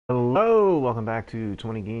Hello, welcome back to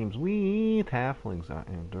 20 Games with Halflings. I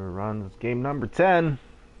am durrun. It's game number 10.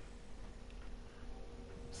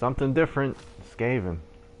 Something different. Skaven.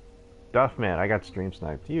 Duffman, I got stream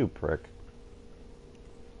sniped. You prick.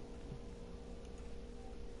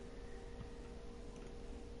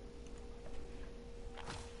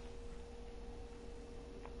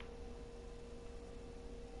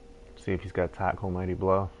 See if he's got tackle, mighty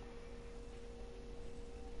blow.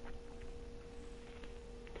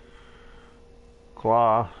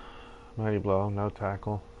 Claw, mighty blow, no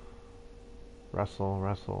tackle.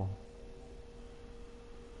 Wrestle.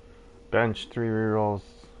 Bench, 3 rerolls.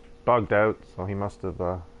 Bugged out, so he must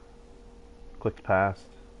have clicked past.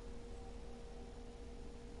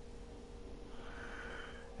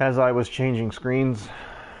 As I was changing screens,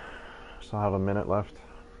 so I have a minute left.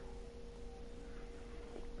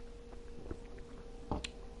 To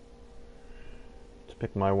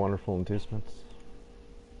pick my wonderful inducements.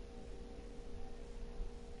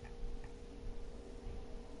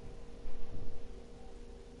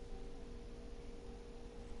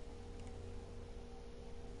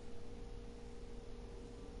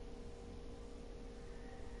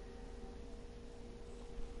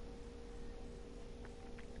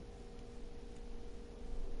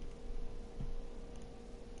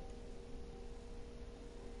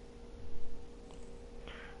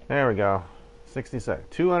 There we go. 60 seconds.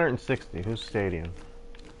 260. Whose stadium?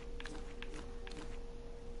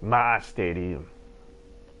 My stadium.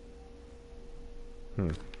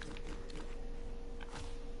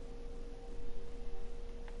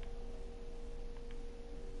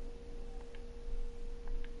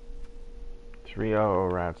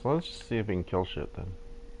 rats. Let's just see if we can kill shit then.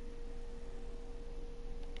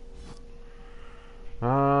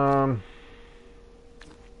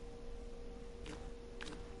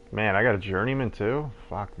 Man, I got a journeyman too?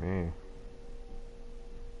 Fuck me.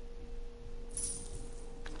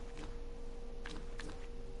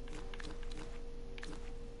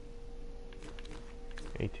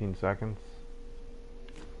 $18 seconds.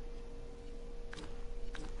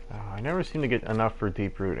 Oh, I never seem to get enough for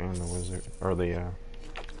deep root and the wizard, or the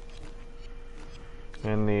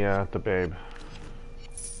babe.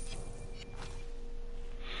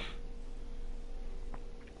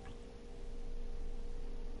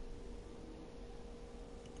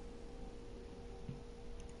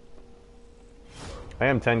 I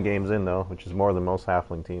am 10 games in though, which is more than most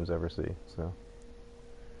halfling teams ever see, so.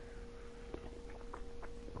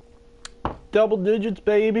 Double digits,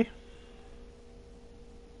 baby!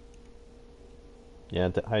 Yeah,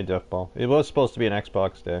 high def ball. It was supposed to be an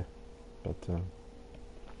Xbox day, but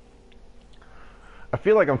I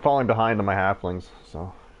feel like I'm falling behind on my halflings,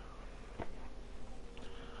 so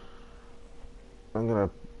I'm gonna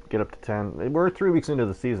get up to 10. We're 3 weeks into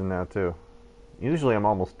the season now too. Usually I'm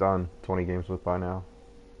almost done 20 games with by now.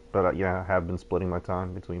 But yeah, I have been splitting my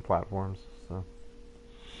time between platforms, so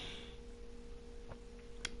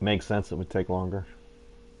makes sense it would take longer.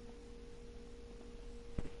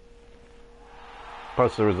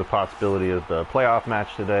 Plus there was a possibility of the playoff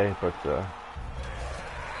match today, but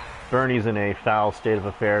Bernie's in a foul state of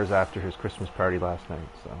affairs after his Christmas party last night,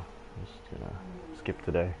 so I'm just gonna skip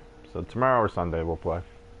today. So tomorrow or Sunday we'll play.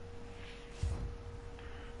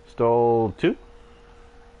 Stole 2.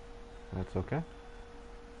 That's okay.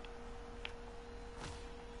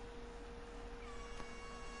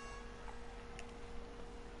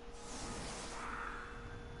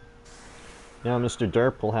 Now Mr.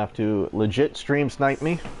 Derp will have to legit stream snipe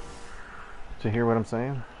me to hear what I'm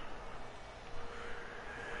saying.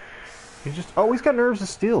 He's got nerves of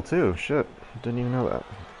steel too. Shit, didn't even know that.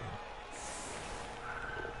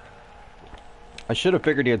 I should have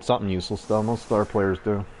figured he had something useless though. Most star players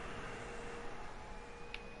do.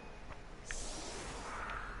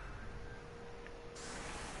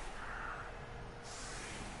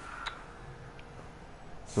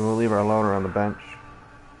 So we'll leave our loader on the bench.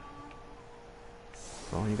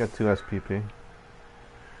 Oh, you got 2 SPP.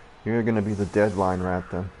 You're gonna be the deadline rat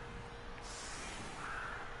then.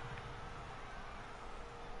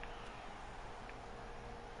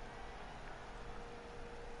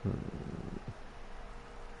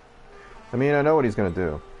 I mean, I know what he's gonna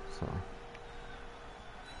do, so.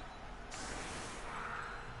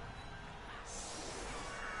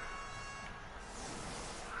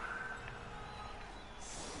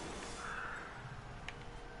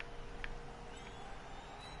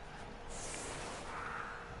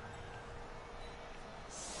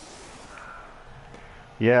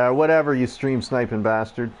 Yeah, whatever, you stream sniping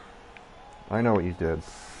bastard. I know what you did.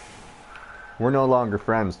 We're no longer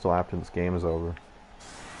friends till after this game is over.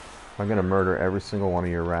 I'm gonna murder every single one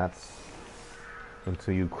of your rats.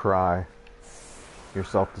 until you cry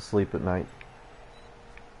yourself to sleep at night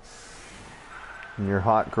in your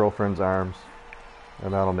hot girlfriend's arms.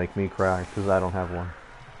 And that'll make me cry, because I don't have one.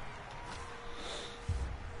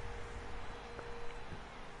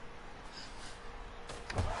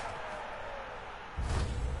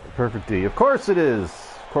 Perfect D. Of course it is!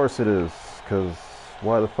 Of course it is, because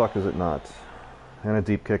why the fuck is it not? And a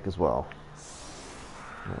deep kick as well.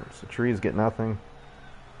 Right, so trees get nothing.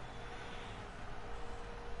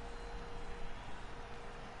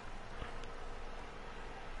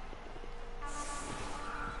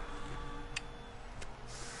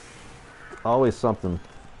 Always something.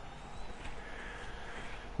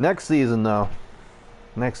 Next season, though.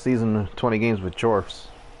 Next season, 20 games with Chorfs.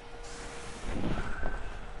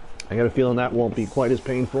 I got a feeling that won't be quite as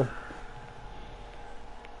painful.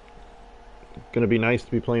 Gonna be nice to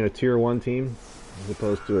be playing a tier 1 team as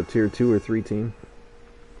opposed to a tier 2 or 3 team.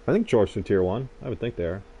 I think Chorfs are tier 1. I would think they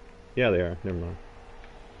are. Yeah, they are. Never mind.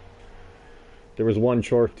 There was one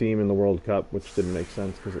Chorf team in the World Cup which didn't make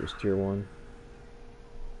sense because it was tier 1.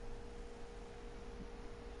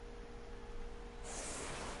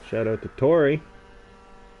 Shout out to Tori.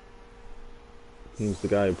 He's the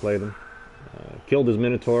guy who played him. Killed his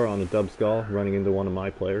Minotaur on a dub skull, running into one of my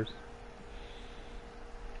players.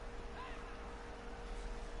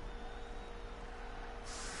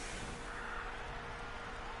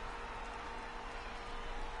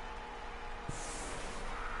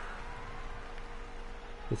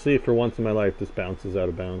 Let's see if for once in my life this bounces out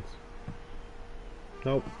of bounds.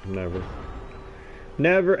 Nope, never.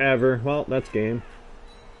 Never ever. Well, that's game.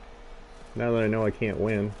 Now that I know I can't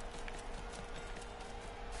win.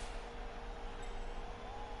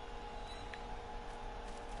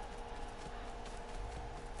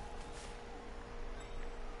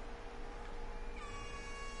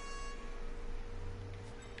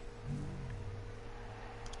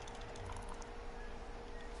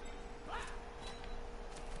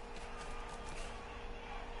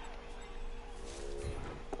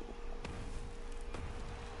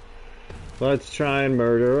 Let's try and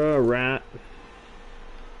murder a rat.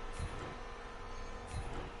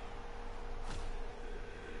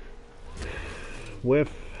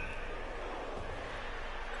 Whiff.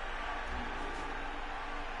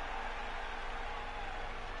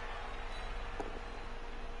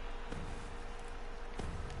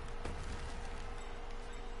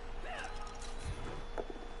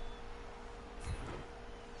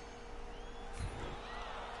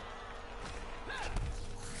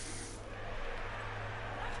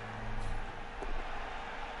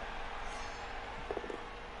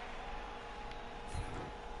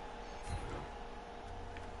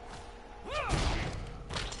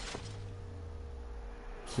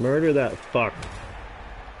 Murder that fuck.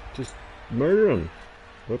 Just murder him.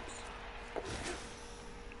 Whoops.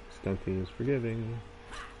 Stunty is forgiving.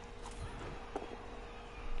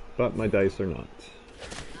 But my dice are not.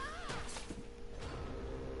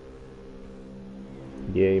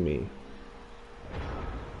 Yay me.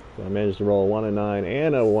 So I managed to roll a 1 and 9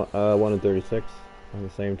 and a 1 and 36 on the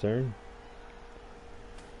same turn.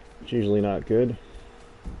 It's usually not good.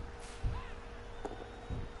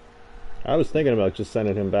 I was thinking about just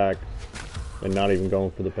sending him back and not even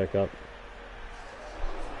going for the pickup.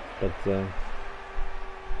 But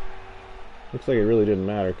looks like it really didn't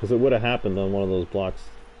matter, because it would have happened on one of those blocks,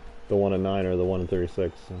 the 1 and 9 or the 1 and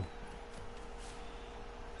 36. So.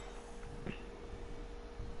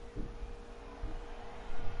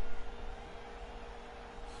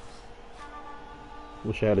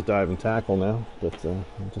 Wish I had a dive and tackle now, but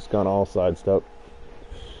I've just gone all sidestep.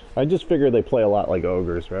 I just figured they play a lot like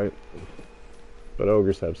ogres, right? But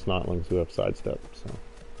ogres have snotlings who have sidestep, so.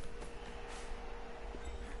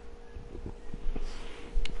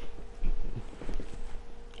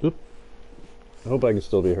 Oop. I hope I can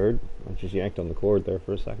still be heard. I just yanked on the cord there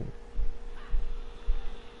for a second.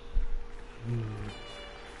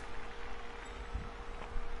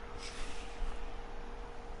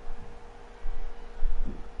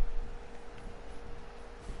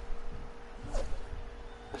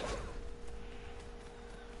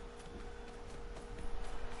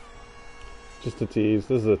 Just a tease.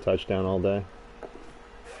 This is a touchdown all day.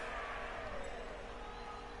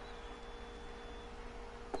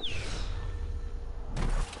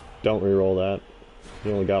 Don't re-roll that.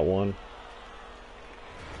 He only got one.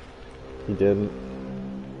 He didn't.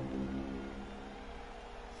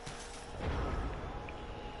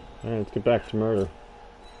 Alright, let's get back to murder.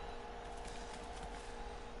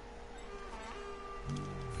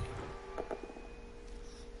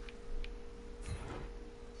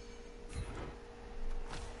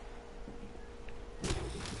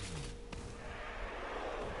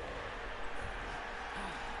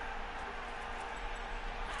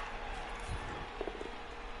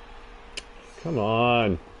 Come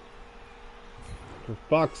on. For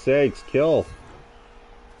fuck's sakes, kill.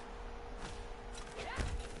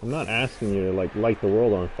 I'm not asking you to, like, light the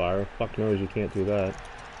world on fire. Fuck knows you can't do that.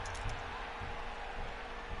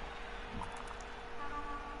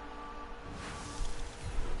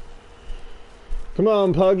 Come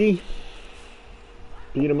on, Puggy.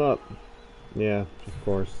 Beat him up. Yeah, of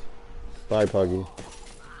course. Bye, Puggy.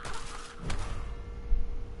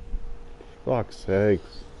 Fuck's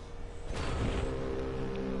sakes.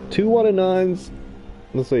 2 1 and 9s.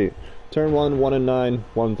 Let's see. Turn 1, 1 and 9,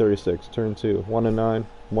 136. Turn 2, 1 and 9,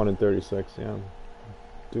 1 and 36. Yeah.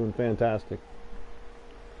 Doing fantastic.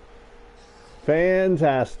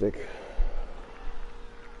 Fantastic.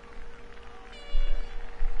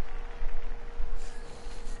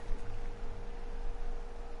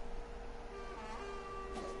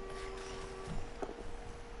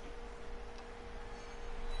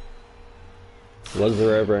 Was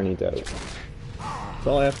there ever any doubt? That's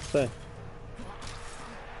all I have to say.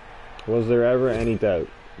 Was there ever any doubt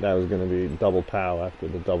that was going to be double POW after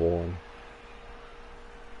the double one?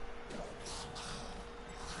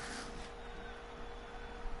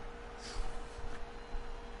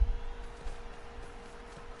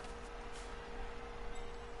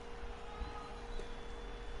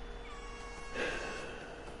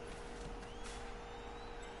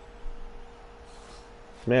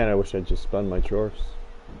 Man, I wish I'd just spun my dwarfs.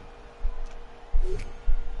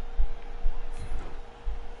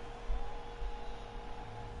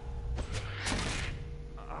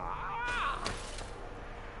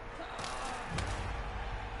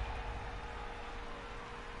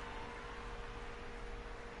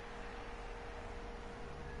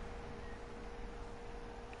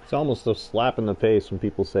 It's almost a slap in the face when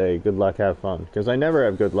people say, good luck, have fun. Because I never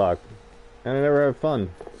have good luck. And I never have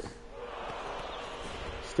fun.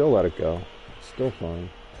 Still let it go. Still fine.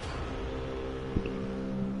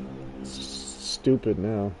 It's stupid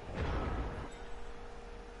now.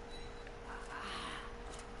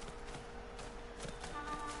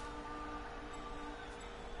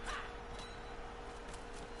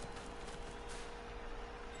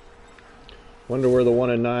 Wonder where the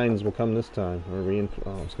 1 and 9s will come this time. Are we in?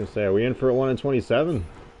 Oh, I was gonna say, are we in for a 1 and 27?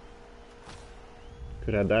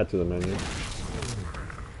 Could add that to the menu.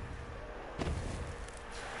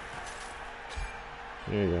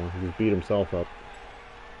 There you go. He just beat himself up.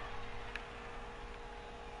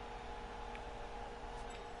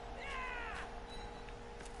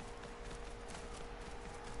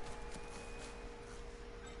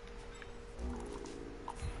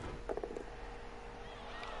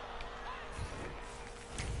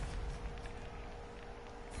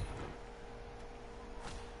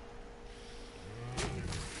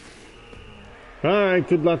 Alright,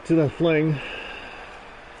 good luck to the fling.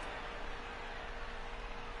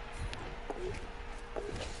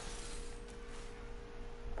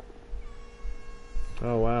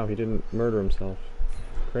 Oh wow, he didn't murder himself.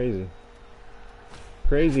 Crazy.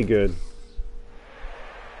 Crazy good.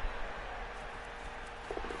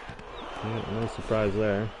 Yeah, no surprise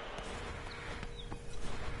there.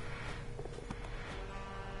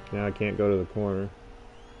 Now I can't go to the corner.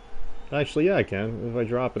 Actually, yeah, I can. If I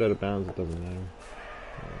drop it out of bounds, it doesn't matter.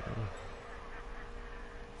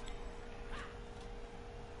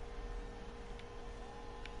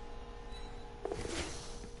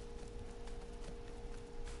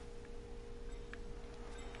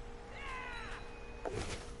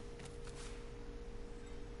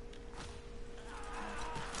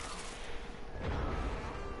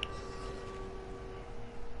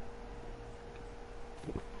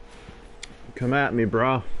 Come at me,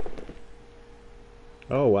 bro.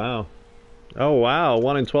 Oh wow. Oh wow,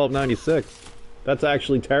 1 in 1296. That's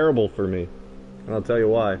actually terrible for me. And I'll tell you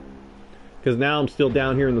why. Because now I'm still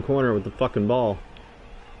down here in the corner with the fucking ball.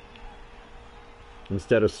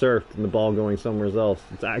 Instead of surfed and the ball going somewhere else.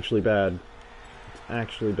 It's actually bad. It's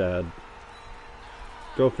actually bad.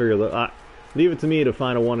 Go figure that. Leave it to me to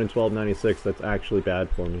find a 1 in 1296 that's actually bad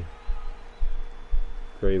for me.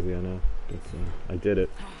 Crazy, I know. But, I did it.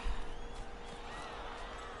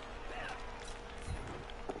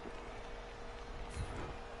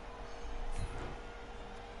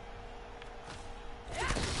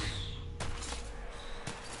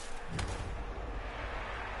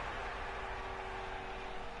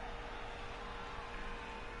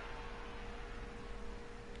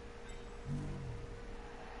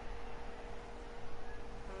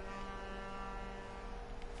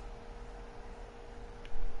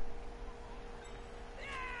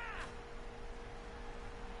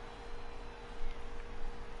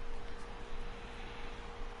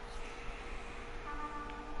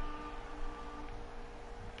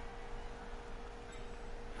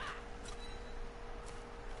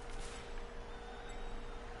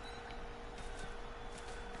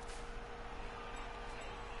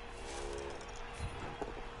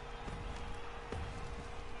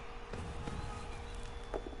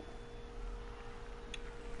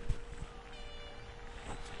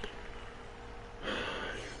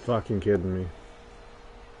 fucking kidding me?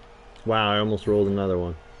 Wow, I almost rolled another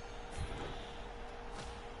one.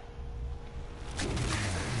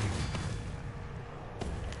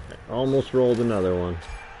 Almost rolled another one.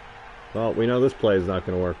 Well, we know this play is not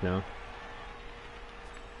going to work now.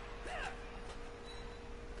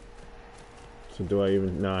 So do I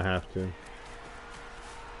even... No, I have to.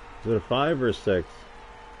 Is it a 5 or a 6? It's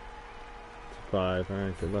a 5.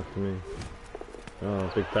 Alright, good luck to me.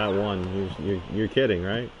 Oh, big fat 1. You're kidding,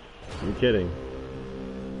 right? You're kidding.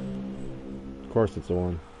 Of course it's a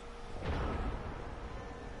 1.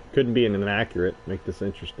 Couldn't be an inaccurate. Make this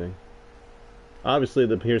interesting. Obviously,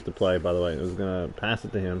 here's the play, by the way. It was going to pass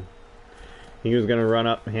it to him. He was going to run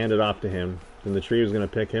up, hand it off to him. Then the tree was going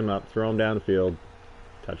to pick him up, throw him down the field.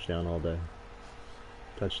 Touchdown all day.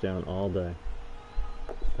 Touchdown all day.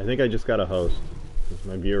 I think I just got a host.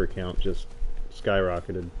 My viewer count just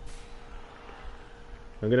skyrocketed.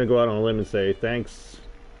 I'm going to go out on a limb and say, thanks,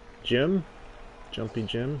 Jim. Jumpy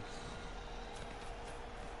Jim.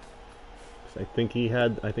 I think he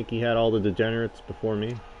had all the degenerates before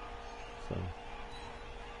me. So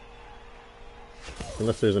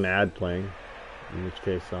unless there's an ad playing, in which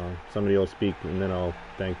case somebody will speak and then I'll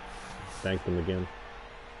thank them again.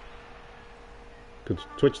 Because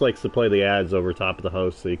Twitch likes to play the ads over top of the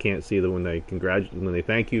host, so you can't see them when they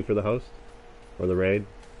thank you for the host or the raid.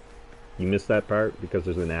 You miss that part because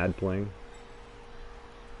there's an ad playing.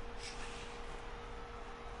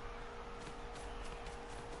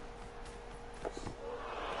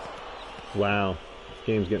 Wow, this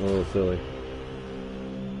game's getting a little silly.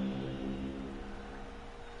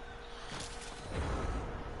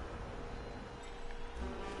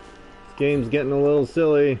 This game's getting a little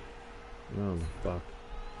silly. Oh, fuck.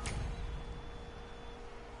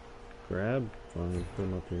 Grab? Fine, put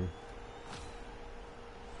him up here.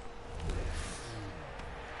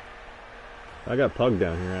 I got Pug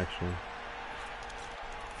down here, actually.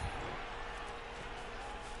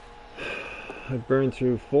 I've burned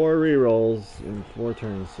through 4 rerolls in 4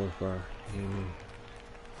 turns so far.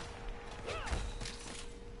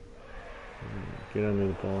 Get under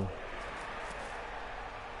the ball.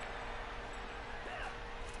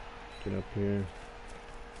 Get up here.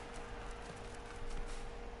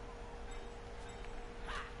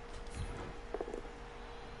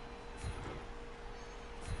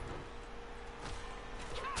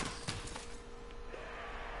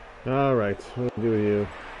 Alright, what do we do with you?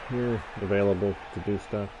 You're available to do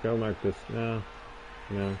stuff. Go mark this. No.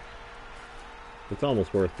 No. It's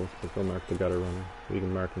almost worthless, but go mark the gutter runner. We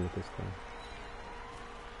can mark him with this guy.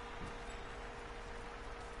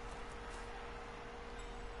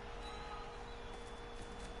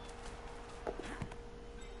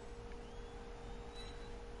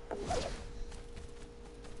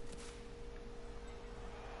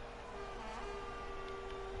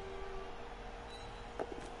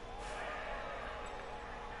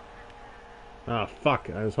 Ah, fuck.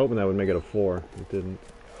 I was hoping that would make it a 4. It didn't.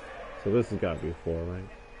 So this has got to be a 4, right?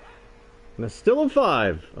 And it's still a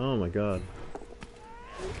 5! Oh my god.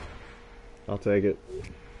 I'll take it.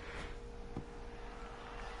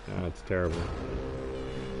 Ah, it's terrible.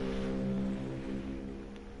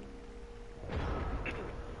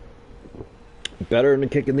 Better than a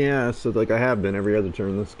kick in the ass, so like I have been every other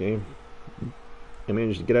turn this game. I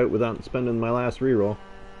managed to get out without spending my last reroll.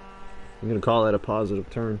 I'm gonna call that a positive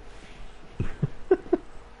turn.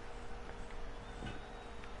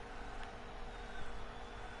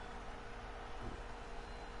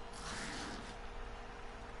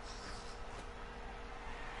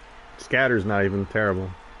 Scatter's not even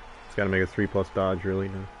terrible. It's got to make a 3+ dodge, really,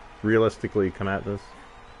 to realistically come at this.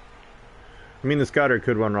 I mean, the scatter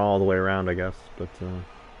could run all the way around, I guess, but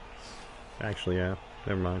actually, yeah,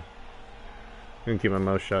 never mind. I'm gonna keep my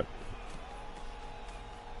mouth shut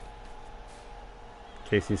in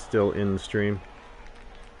case he's still in the stream.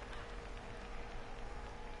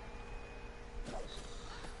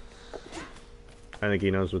 I think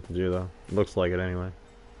he knows what to do, though. Looks like it, anyway.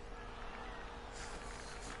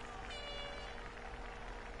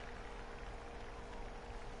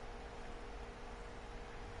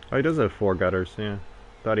 Oh, he does have 4 gutters, yeah.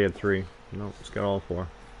 Thought he had 3. Nope, he's got all 4.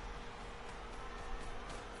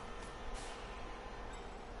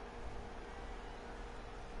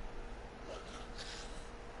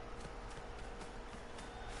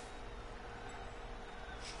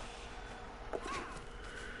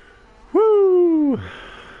 Woo!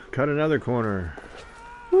 Cut another corner.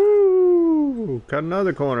 Woo! Cut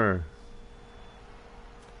another corner.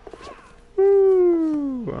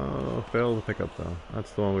 Oh, failed to pick up though.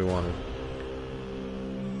 That's the one we wanted.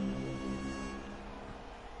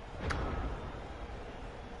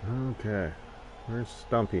 Okay. Where's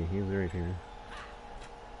Stumpy? He's right here.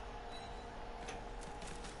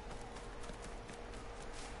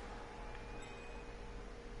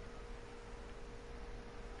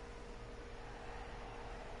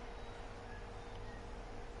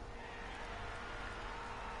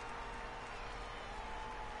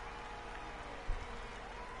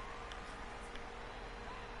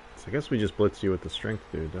 So I guess we just blitz you with the strength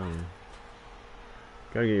dude, don't we?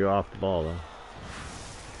 Gotta get you off the ball though.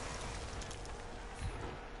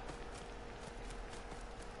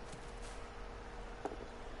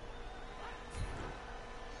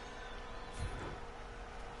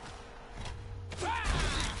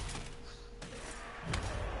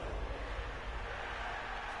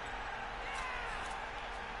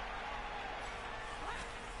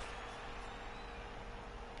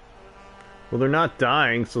 Well, they're not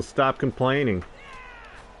dying, so stop complaining.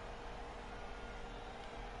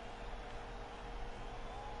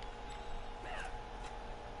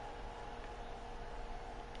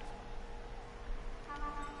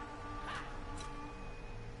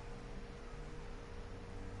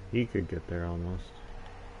 He could get there almost.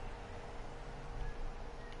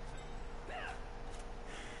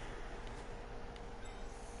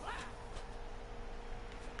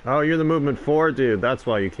 Oh, you're the movement 4 dude. That's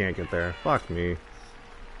why you can't get there. Fuck me.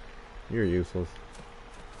 You're useless.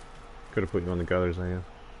 Could have put you on the gutters, I guess.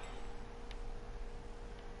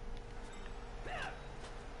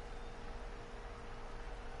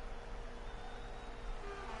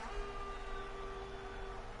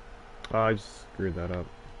 Oh, I just screwed that up.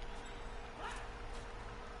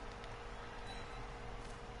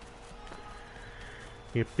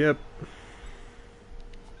 Yep, yep.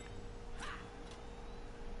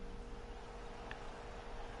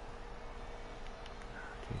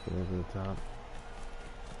 Can't get over the top.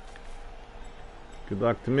 Good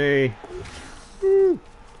luck to me. Woo.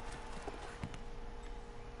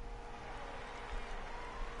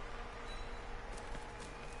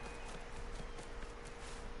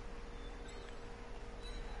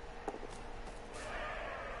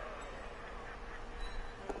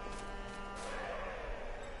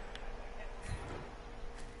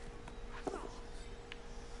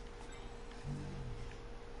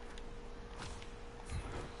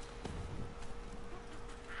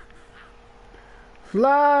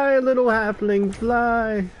 Fly, little halfling,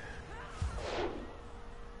 fly!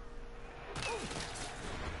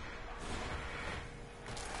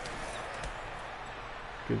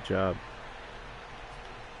 Good job.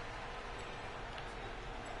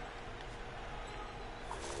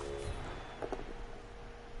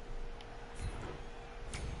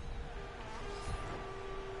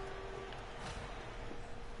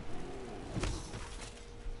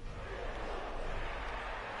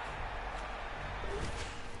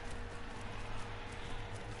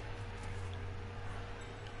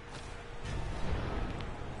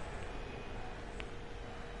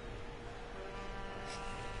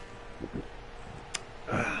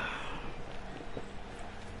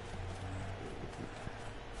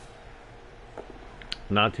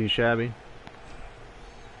 Not too shabby.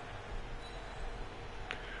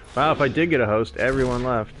 Wow, if I did get a host, everyone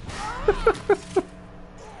left.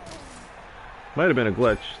 Might have been a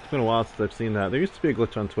glitch. It's been a while since I've seen that. There used to be a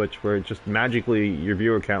glitch on Twitch where just magically your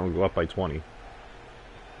viewer count would go up by 20.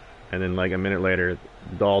 And then like a minute later,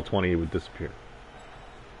 all 20 would disappear.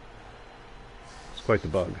 It's quite the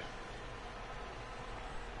bug.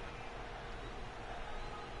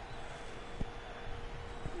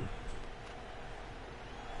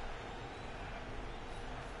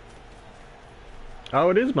 Oh,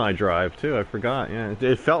 it is my drive, too. I forgot, yeah.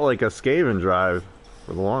 It felt like a Skaven drive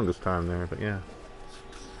for the longest time there, but yeah.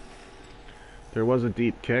 There was a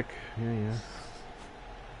deep kick. Yeah, yeah.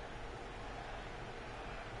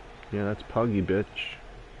 Yeah, that's Puggy, bitch.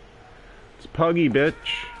 It's Puggy,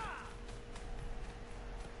 bitch.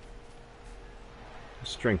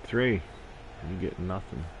 Strength 3. You get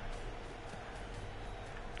nothing.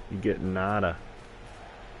 You get nada.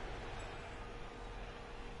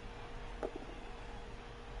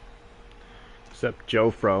 Except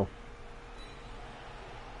Jofro.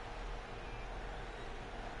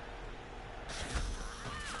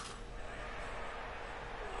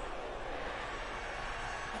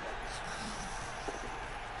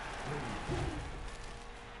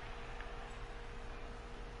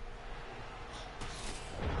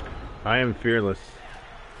 I am fearless.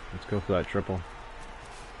 Let's go for that triple.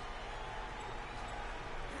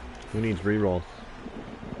 Who needs rerolls?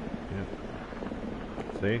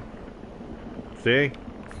 Yep. See? See?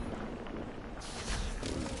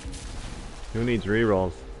 Who needs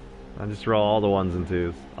rerolls? I just roll all the ones and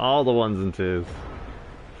twos. All the ones and twos.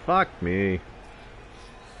 Fuck me.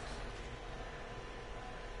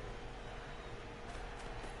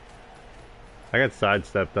 I got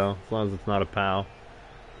sidestep though, as long as it's not a POW.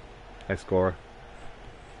 I score.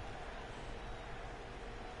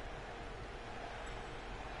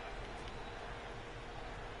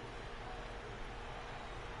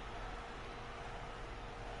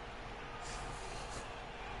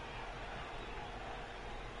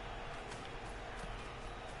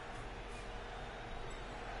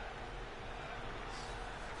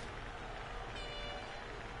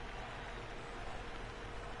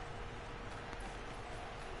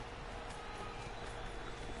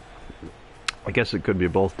 I guess it could be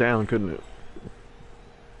both down, couldn't it?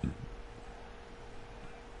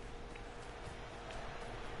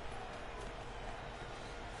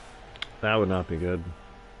 That would not be good.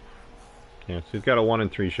 Yeah, so he's got a 1 in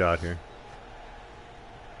 3 shot here.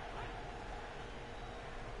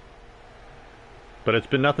 But it's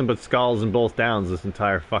been nothing but skulls and both downs this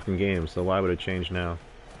entire fucking game, so why would it change now?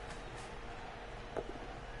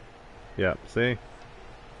 Yeah, see?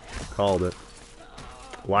 Called it.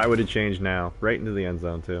 Why would it change now? Right into the end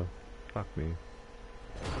zone, too. Fuck me.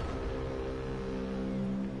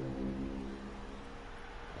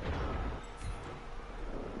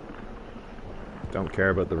 Don't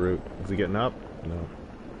care about the route. Is he getting up? No.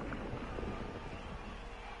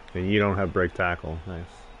 And you don't have break tackle. Nice.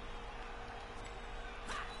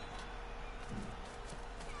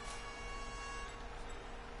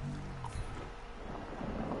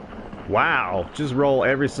 Wow! Just roll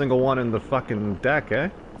every single one in the fucking deck, eh?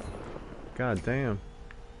 God damn.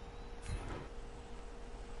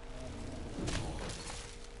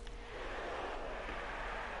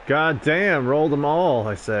 God damn, roll them all,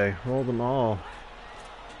 I say. Roll them all.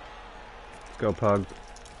 Let's go, Pug.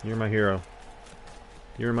 You're my hero.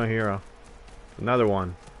 You're my hero. Another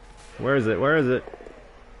one. Where is it? Where is it?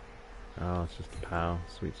 Oh, it's just a POW.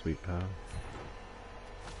 Sweet, sweet POW.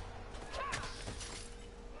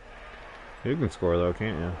 You can score though,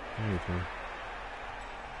 can't you? Yeah, you can.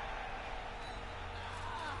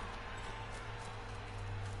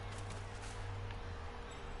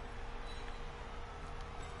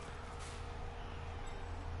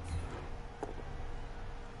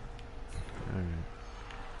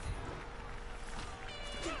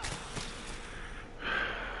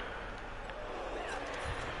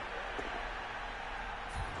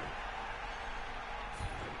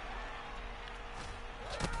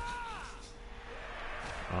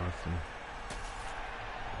 Awesome.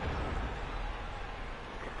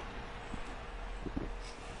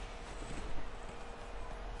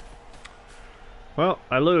 Well,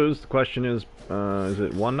 I lose. The question is it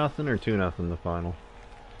 1-0 or 2-0 the final?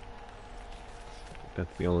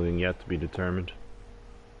 That's the only thing yet to be determined.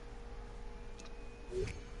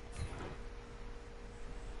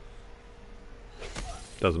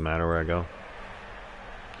 Doesn't matter where I go.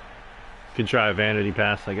 Could try a vanity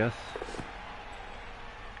pass, I guess.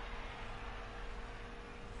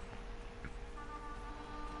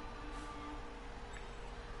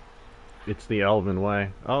 It's the Elven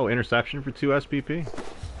way. Oh, interception for 2 SPP?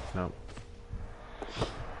 No.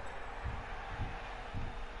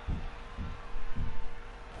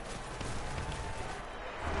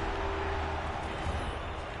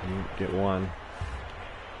 You get 1.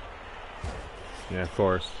 Yeah, of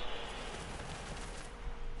course.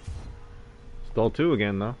 Stole 2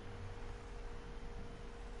 again, though.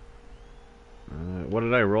 What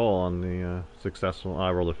did I roll on the successful? Oh,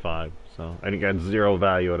 I rolled a 5, so I got 0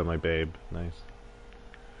 value out of my babe. Nice.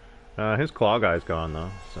 His claw guy's gone though,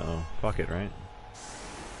 so fuck it, right?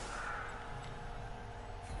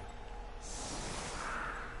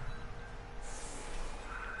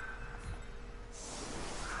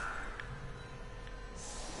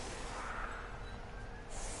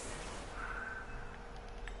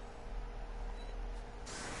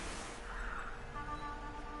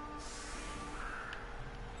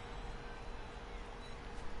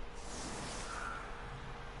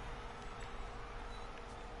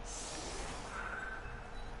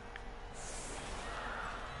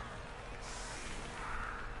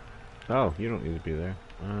 Oh, you don't need to be there.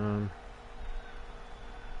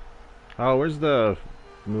 Oh, where's the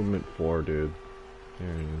movement 4, dude?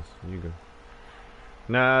 There it is. You go.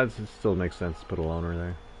 Nah, it still makes sense to put a loner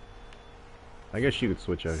there. I guess you could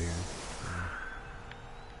switch out here.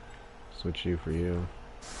 Switch you for you.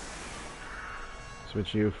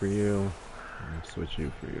 Switch you for you. And switch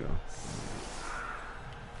you for you.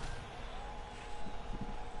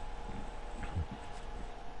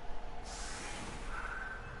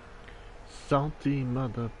 Salty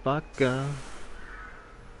motherfucker.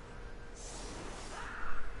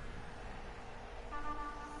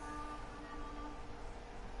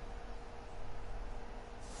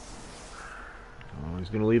 Oh, he's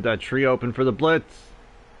gonna leave that tree open for the blitz.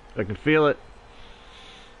 I can feel it.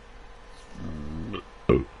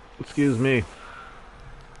 Excuse me.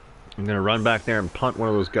 I'm gonna run back there and punt one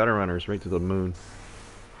of those gutter runners right to the moon.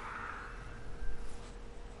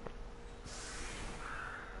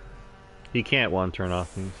 He can't one turn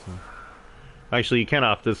off me, so. Actually, you can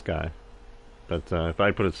off this guy. But if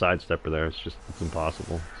I put a sidestepper there, it's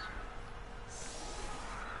impossible.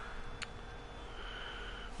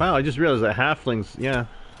 Wow, I just realized that halflings, yeah,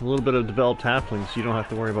 a little bit of developed halflings, you don't have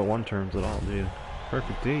to worry about one turns at all, do you?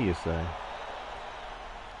 Perfect D, you say?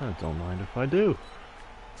 I don't mind if I do.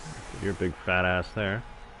 Put your big fat ass there.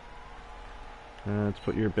 Let's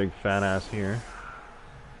put your big fat ass here.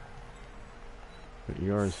 Put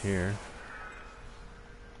yours here.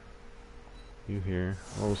 You here.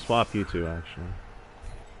 Well, we'll swap you two, actually.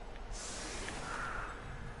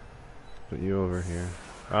 Put you over here.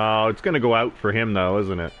 Oh, it's gonna go out for him, though,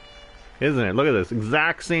 isn't it? Isn't it? Look at this.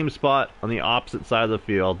 Exact same spot on the opposite side of the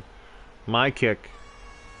field. My kick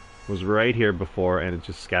was right here before, and it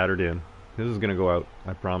just scattered in. This is gonna go out.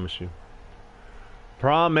 I promise you.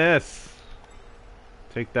 Promise!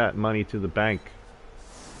 Take that money to the bank.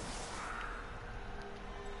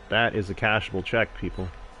 That is a cashable check, people.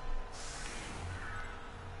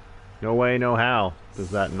 No way, no how does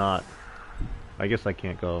that not. I guess I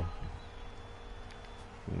can't go.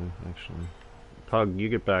 Yeah, actually. Pug, you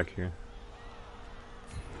get back here.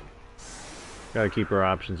 Gotta keep our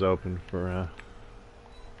options open for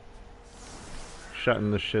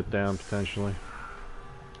shutting this shit down, potentially.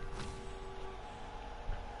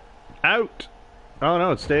 Out! Oh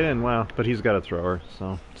no, it stayed in, wow. But he's got a thrower,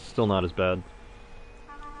 so it's still not as bad.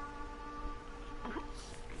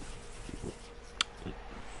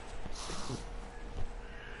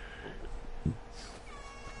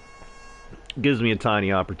 Gives me a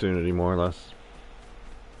tiny opportunity, more or less.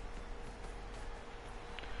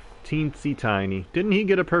 Teensy tiny. Didn't he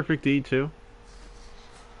get a perfect D too?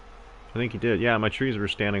 I think he did. Yeah, my trees were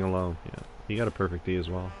standing alone. Yeah, he got a perfect D as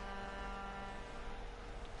well.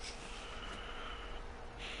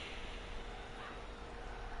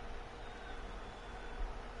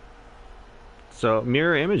 So,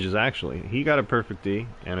 mirror images, actually. He got a perfect D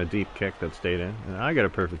and a deep kick that stayed in. And I got a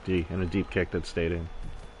perfect D and a deep kick that stayed in.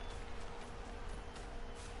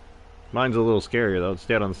 Mine's a little scarier, though. It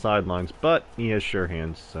stayed on the sidelines. But he has sure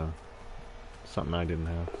hands, so... something I didn't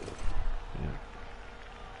have. Yeah.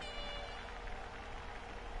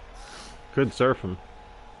 Could surf him.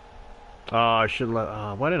 Oh, I should let...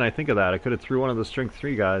 why didn't I think of that? I could have threw one of the strength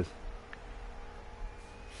 3 guys.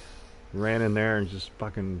 Ran in there and just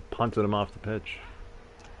fucking punted him off the pitch.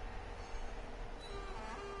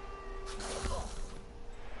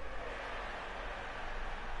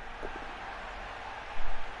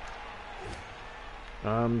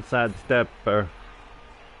 Sad stepper.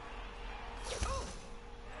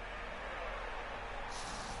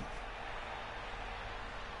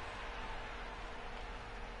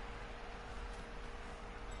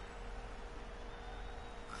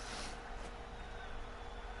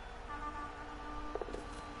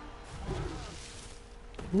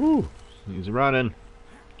 Woo! He's running.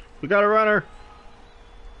 We got a runner.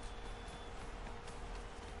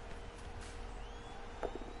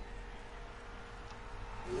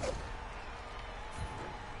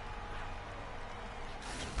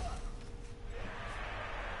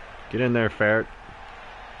 Get in there, ferret.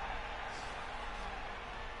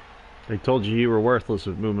 They told you were worthless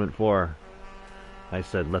with movement 4. I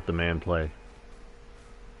said, let the man play.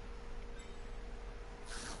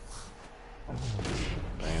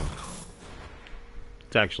 Bam.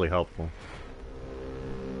 It's actually helpful.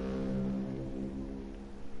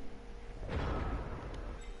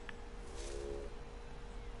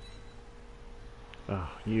 Oh,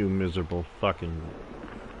 you miserable fucking...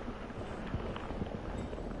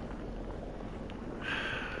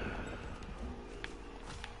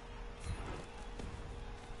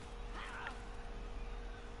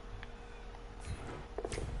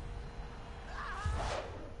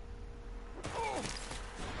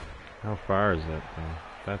 How far is it, though?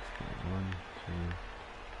 That's 1,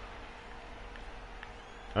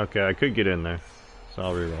 2... Okay, I could get in there, so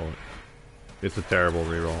I'll reroll it. It's a terrible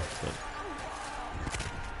reroll, but...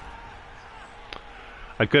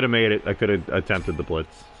 I could have made it. I could have attempted the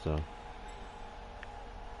blitz, so...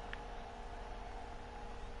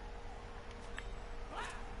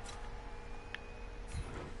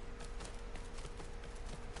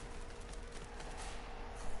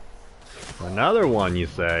 Another one, you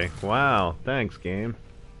say? Wow, thanks, game.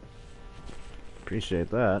 Appreciate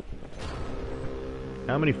that.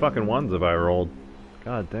 How many fucking ones have I rolled?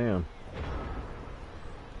 God damn.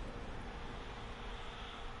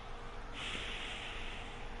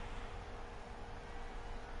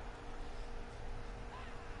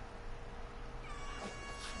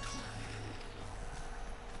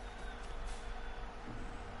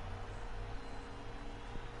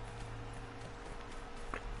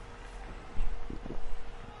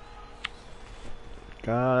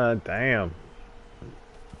 God damn.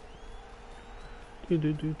 Do,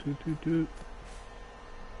 do, do, do, do, do.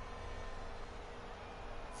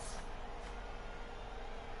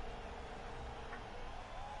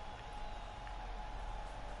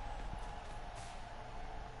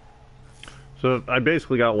 So I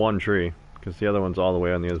basically got one tree, because the other one's all the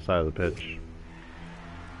way on the other side of the pitch.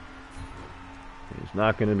 He's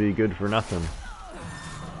not going to be good for nothing.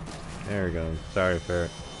 There we go. Sorry,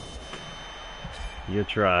 Ferret. You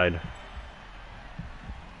tried.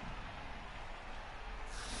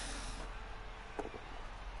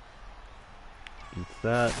 Gets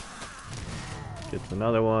that. Gets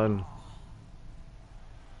another one.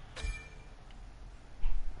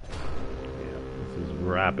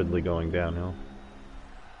 Rapidly going downhill.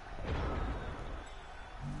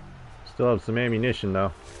 Still have some ammunition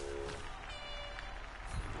though.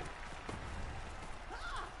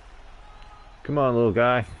 Come on, little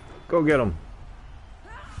guy. Go get him.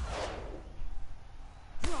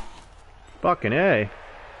 Fucking A.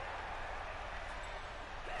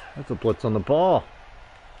 That's a blitz on the ball.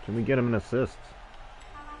 Can we get him an assist?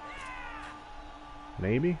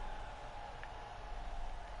 Maybe?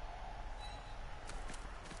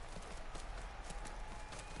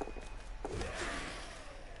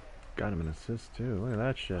 Got him an assist too. Look at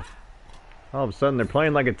that shit. All of a sudden they're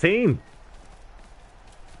playing like a team.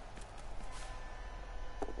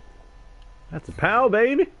 That's a POW,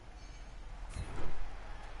 baby.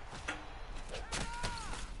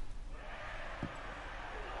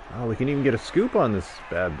 Oh, we can even get a scoop on this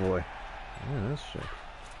bad boy. Look at this shit.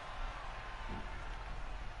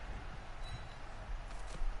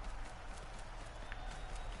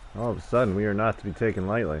 All of a sudden we are not to be taken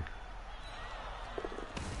lightly.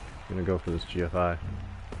 Gonna go for this GFI.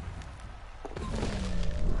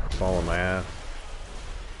 Follow my ass.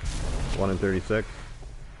 1 in 36.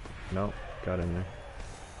 Nope, got in there.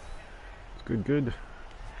 It's good, good.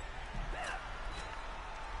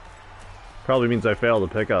 Probably means I failed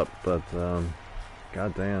to pick up, but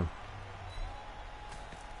goddamn.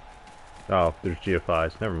 Oh, there's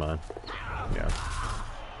GFIs. Never mind. Yeah.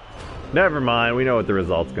 Never mind. We know what the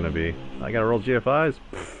result's gonna be. I gotta roll GFIs.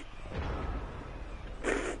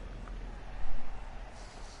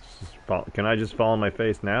 Can I just fall on my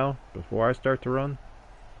face now, before I start to run?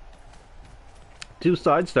 2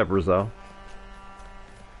 sidesteppers, though.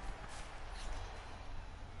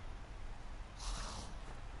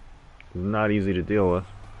 Not easy to deal with.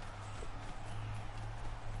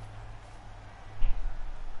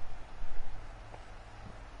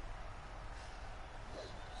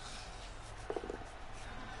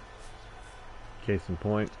 Case in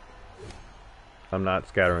point, I'm not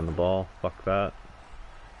scattering the ball. Fuck that.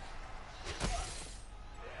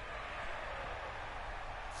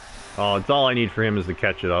 Oh, it's all I need for him is to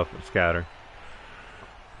catch it off and scatter.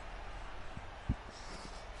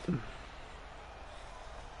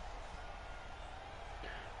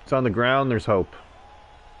 It's on the ground, there's hope.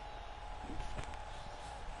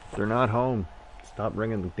 They're not home. Stop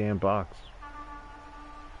ringing the damn box.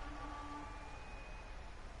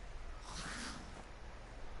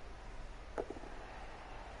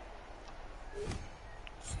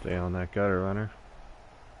 Stay on that gutter runner.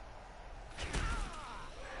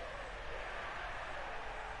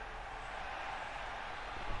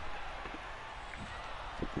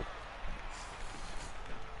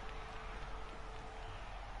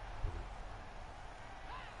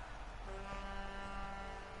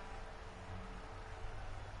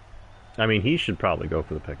 I mean, he should probably go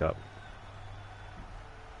for the pickup.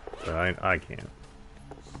 But I can't.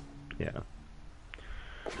 Yeah.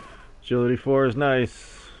 Agility 4 is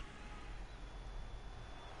nice.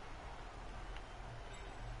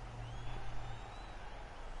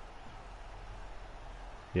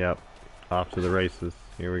 Yep. Off to the races.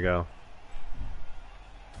 Here we go.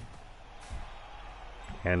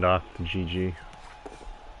 Hand off to GG.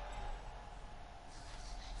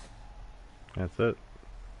 That's it.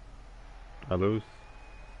 I lose.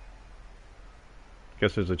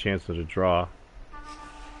 Guess there's a chance of a draw.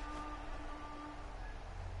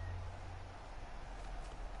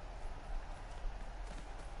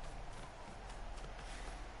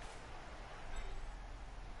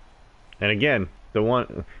 And again,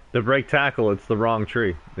 the break tackle, it's the wrong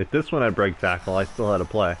tree. If this one had break tackle, I still had to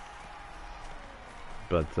play.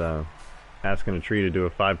 But asking a tree to do a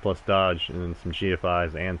 5+ dodge and then some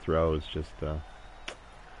GFIs and throw is just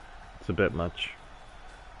it's a bit much.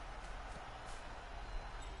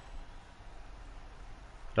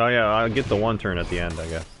 Oh yeah, I'll get the 1 turn at the end, I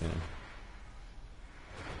guess. Yeah.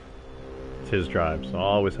 It's his drive, so I'll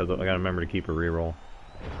always have I gotta remember to keep a reroll.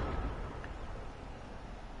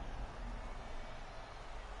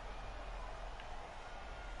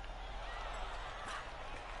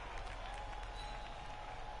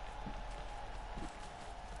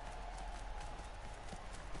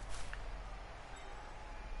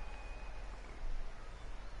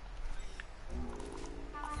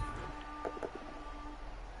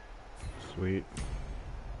 Sweet.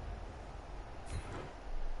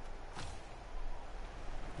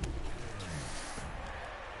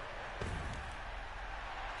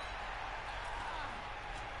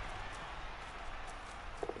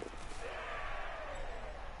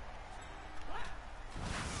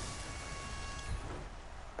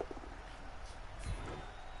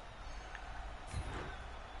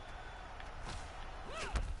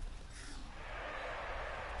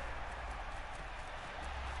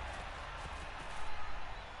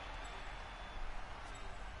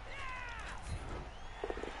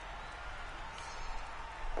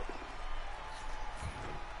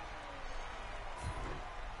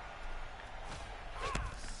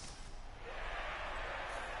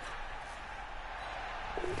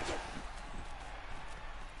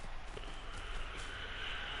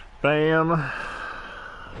 Bam.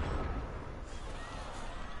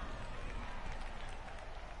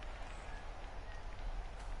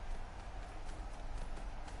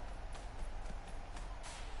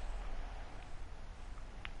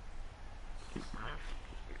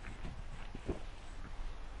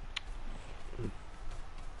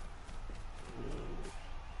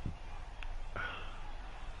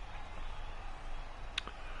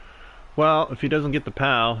 Well, if he doesn't get the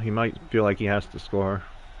POW, he might feel like he has to score.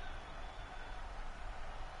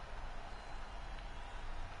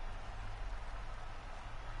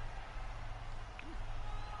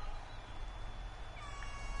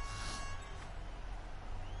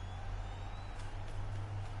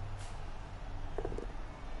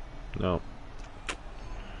 No.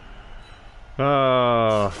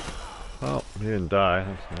 Oh, well, he didn't die.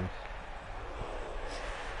 That's nice.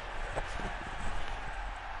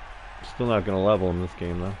 Still not gonna level in this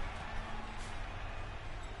game though.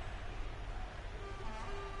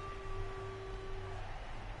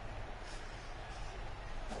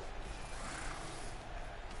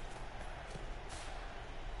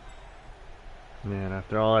 Man,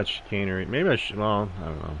 after all that chicanery, maybe I should. Well, I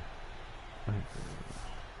don't know.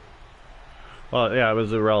 Well, yeah, it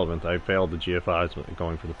was irrelevant. I failed the GFIs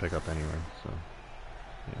going for the pickup anyway, so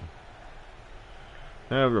yeah.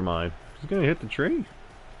 Never mind. He's gonna hit the tree.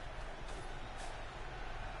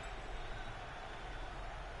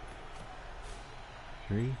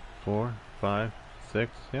 Three, 4, 5,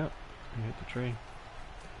 6. Yep, he hit the tree.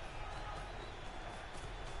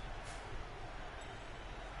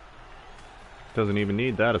 Doesn't even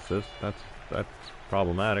need that assist. That's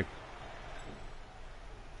problematic.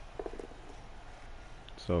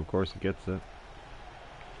 So of course he gets it.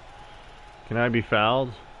 Can I be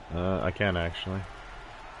fouled? I can actually.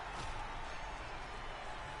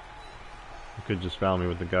 He could just foul me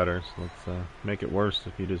with the gutter, so let's make it worse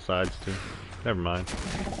if he decides to. Never mind.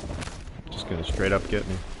 Just gonna straight up get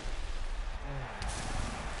me.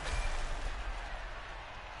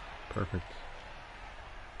 Perfect.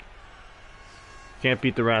 Can't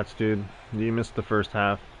beat the rats, dude. You missed the first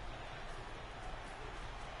half.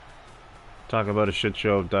 Talk about a shit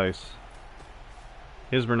show of dice.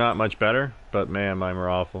 His were not much better, but man, mine were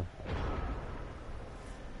awful.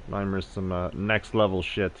 Mine were some next level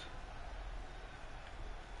shit.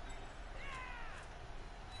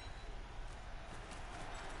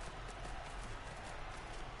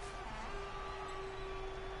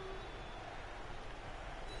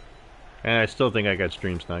 And I still think I got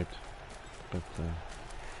stream sniped.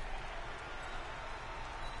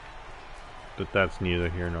 But that's neither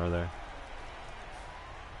here nor there.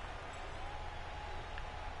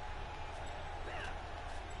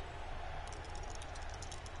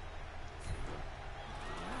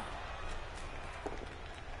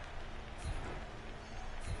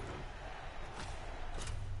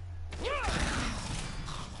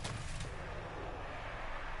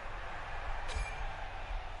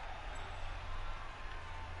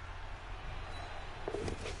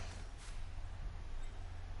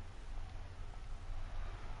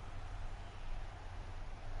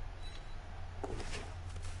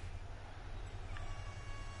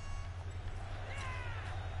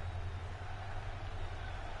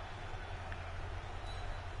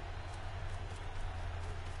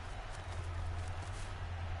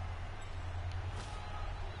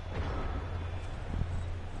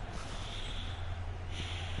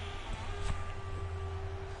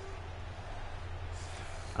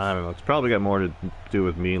 I don't know, it's probably got more to do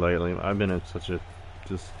with me lately. I've been in such a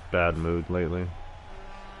just bad mood lately.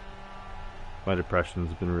 My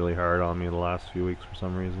depression's been really hard on me the last few weeks for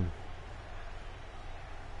some reason.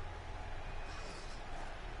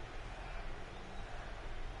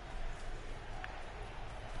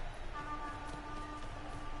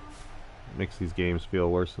 Makes these games feel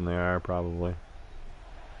worse than they are, probably.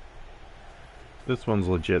 This one's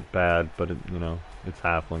legit bad, but you know, it's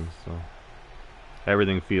halflings, so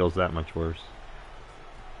everything feels that much worse.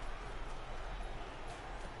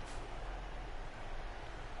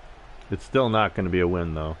 It's still not going to be a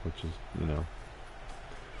win though, which is, you know,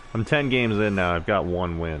 I'm 10 games in now. I've got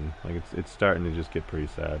one win. Like it's starting to just get pretty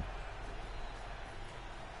sad.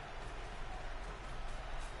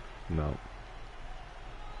 No.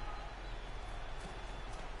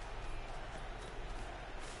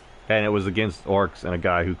 And it was against orcs and a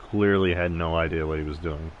guy who clearly had no idea what he was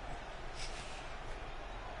doing.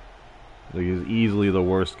 Like, he's easily the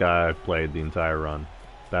worst guy I've played the entire run.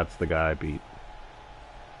 That's the guy I beat.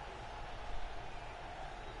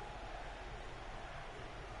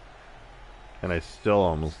 And I still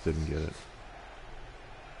almost didn't get it.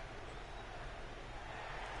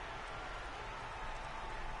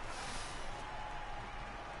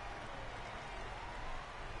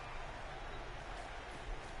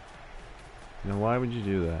 Now, why would you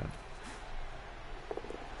do that?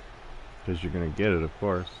 Because you're going to get it, of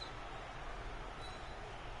course.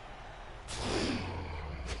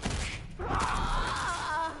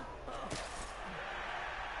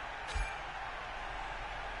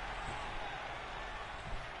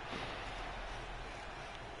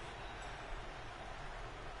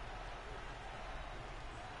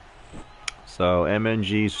 So,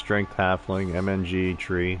 MNG, Strength Halfling, MNG,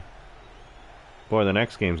 Tree. Boy, the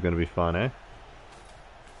next game's going to be fun, eh?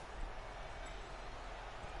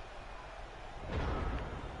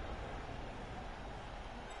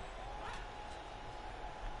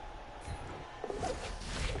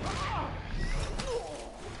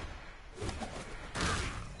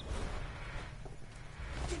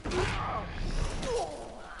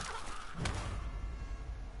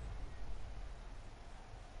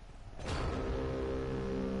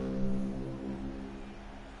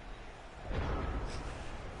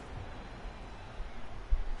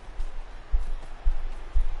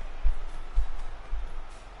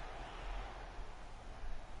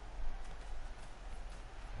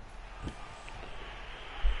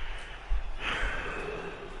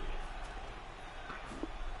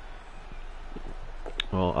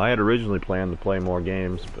 Well, I had originally planned to play more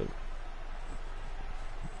games, but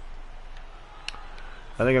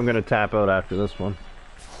I think I'm going to tap out after this one.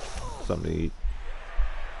 Something to eat.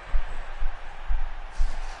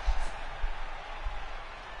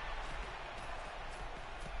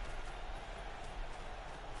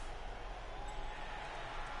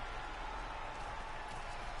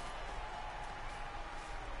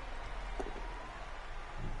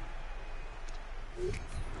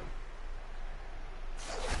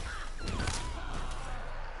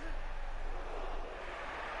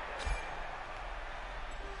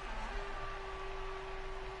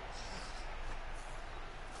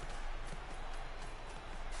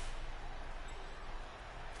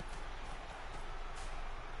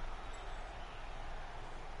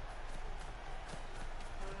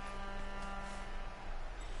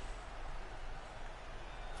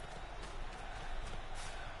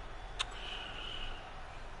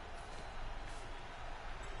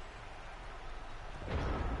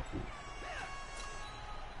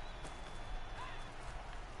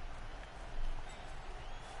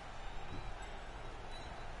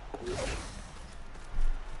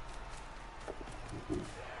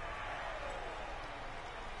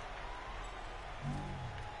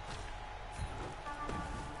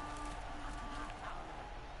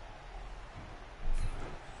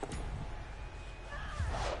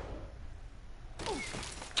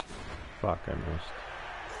 Fuck, I missed.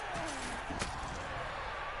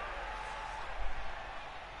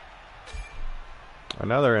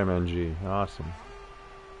 Another MNG. Awesome.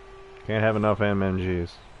 Can't have enough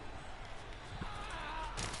MNGs.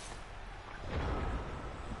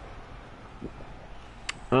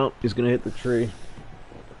 Oh, he's gonna hit the tree.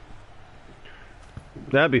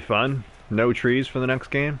 That'd be fun. No trees for the next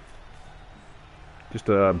game. Just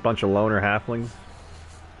a bunch of loner halflings.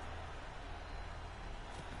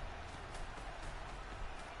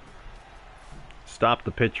 Stop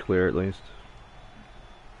the pitch clear at least.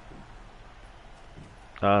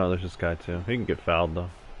 Oh no, there's this guy too. He can get fouled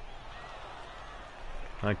though.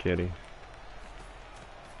 Hi, kitty.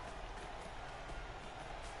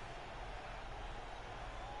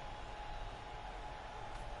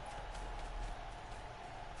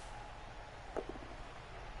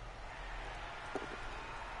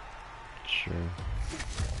 Sure.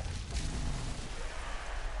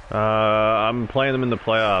 I'm playing them in the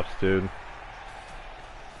playoffs, dude.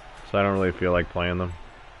 So I don't really feel like playing them.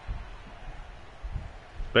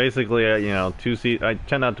 Basically, you know, I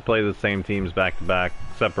tend not to play the same teams back to back,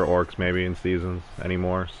 except for orcs maybe in seasons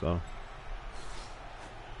anymore. So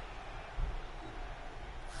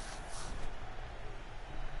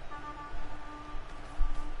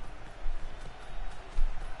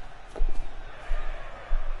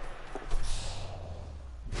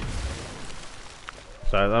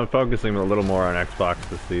So I'm focusing a little more on Xbox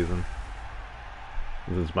this season.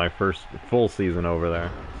 This is my first full season over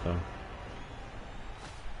there, so.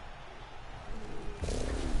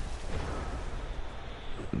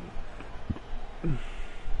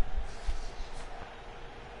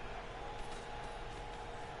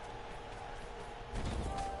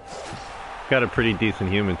 Got a pretty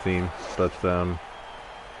decent human team, but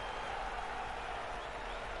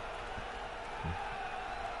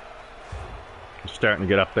starting to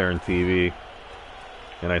get up there in TV,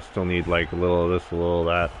 and I still need like a little of this, a little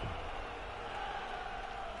of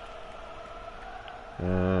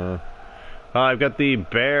that. Oh, I've got the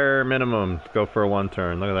bare minimum to go for a 1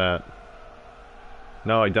 turn. Look at that.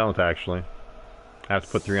 No, I don't actually. I have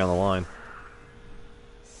to put 3 on the line.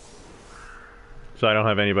 So I don't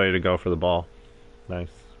have anybody to go for the ball. Nice.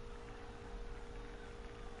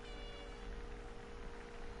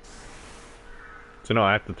 So no,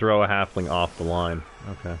 I have to throw a halfling off the line.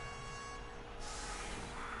 Okay.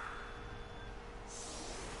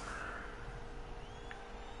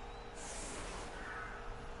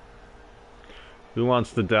 Who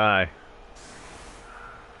wants to die?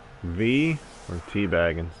 V or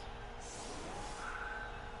T-baggins?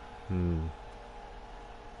 It's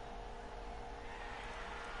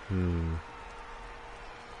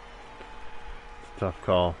a tough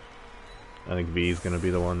call. I think V's gonna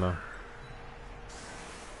be the one though.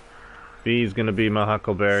 V's gonna be my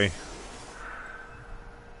Huckleberry.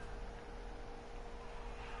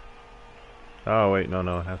 Oh wait, no,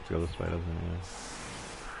 it has to go this way, doesn't it?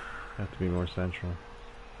 Have to be more central.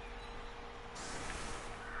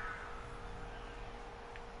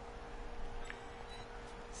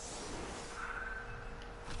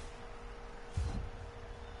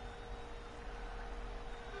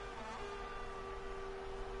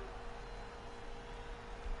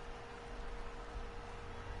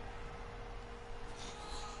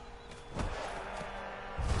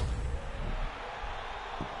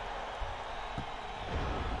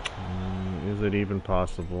 Is it even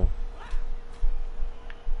possible?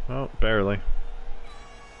 Oh, barely.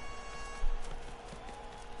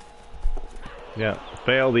 Yeah,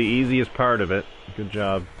 fail the easiest part of it. Good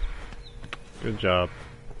job. Good job.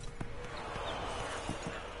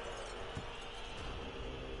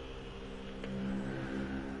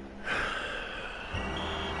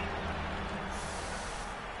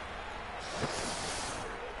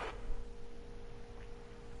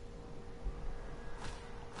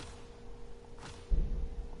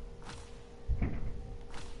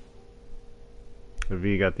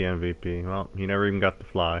 V got the MVP. Well, he never even got the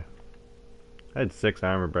fly. I had 6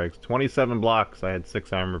 armor breaks. 27 blocks, I had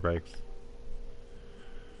 6 armor breaks.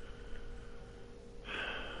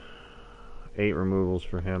 8 removals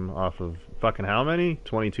for him off of fucking how many?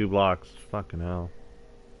 22 blocks. Fucking hell.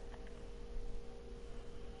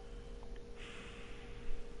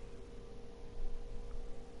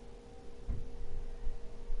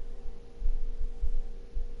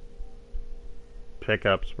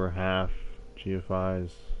 Pickups were half.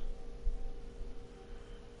 GFIs.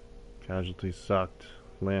 Casualties sucked.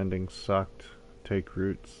 Landing sucked. Take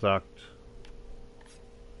root sucked.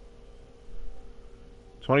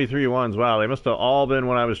 23 ones. Wow, they must have all been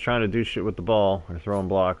when I was trying to do shit with the ball or throwing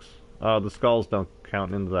blocks. Oh, the skulls don't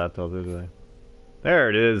count into that though, do they?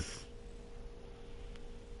 There it is.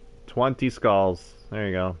 20 skulls. There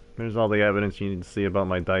you go. There's all the evidence you need to see about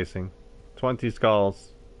my dicing. 20 skulls.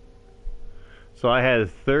 So I had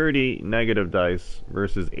 30 negative dice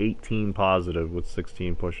versus 18 positive with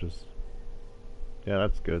 16 pushes. Yeah,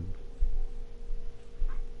 that's good.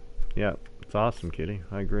 Yeah, it's awesome, Kitty.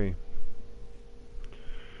 I agree.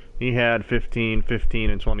 He had 15, 15,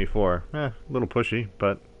 and 24. A little pushy,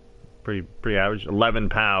 but pretty average. 11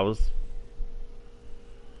 POWs.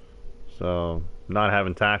 So, not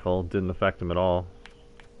having tackle didn't affect him at all.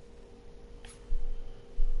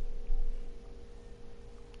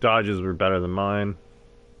 Dodges were better than mine.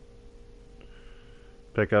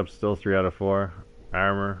 Pickups still 3 out of 4.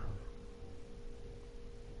 Armor.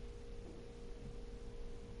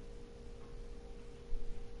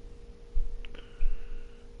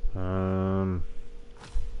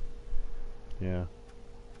 Yeah.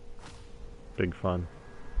 Big fun.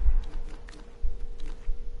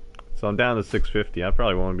 So I'm down to 650. I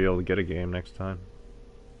probably won't be able to get a game next time.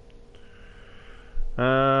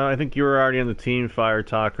 I think you were already on the team, Fire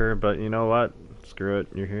Talker, but you know what? Screw it,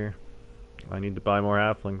 you're here. I need to buy more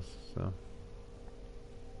halflings, so.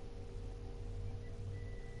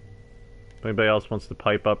 If anybody else wants to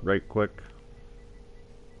pipe up right quick.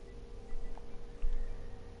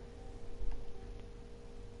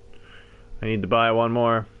 I need to buy one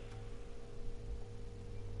more.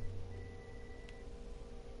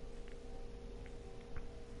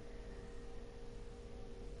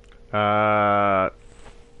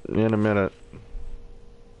 In a minute.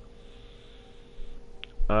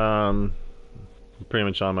 Pretty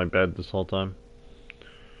much on my bed this whole time.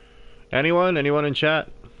 Anyone? Anyone in chat?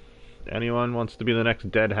 Anyone wants to be the next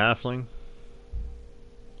dead halfling?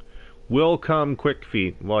 Will come quick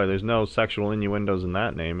feet. Boy, there's no sexual innuendos in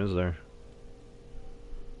that name, is there?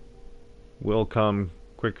 Will come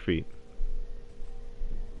quick feet.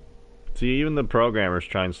 See, even the programmers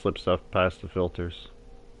try and slip stuff past the filters.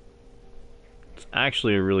 It's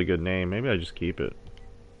actually a really good name. Maybe I just keep it.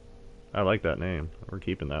 I like that name. We're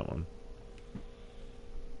keeping that one.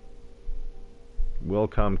 Will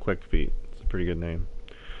come quick feet. It's a pretty good name.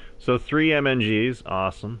 So 3 MNGs.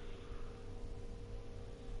 Awesome.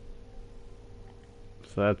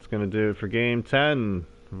 So that's going to do it for game 10.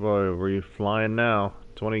 Boy, were you flying now.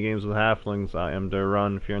 20 games with Halflings. I am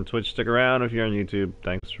durrun. If you're on Twitch, stick around. If you're on YouTube,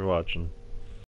 thanks for watching.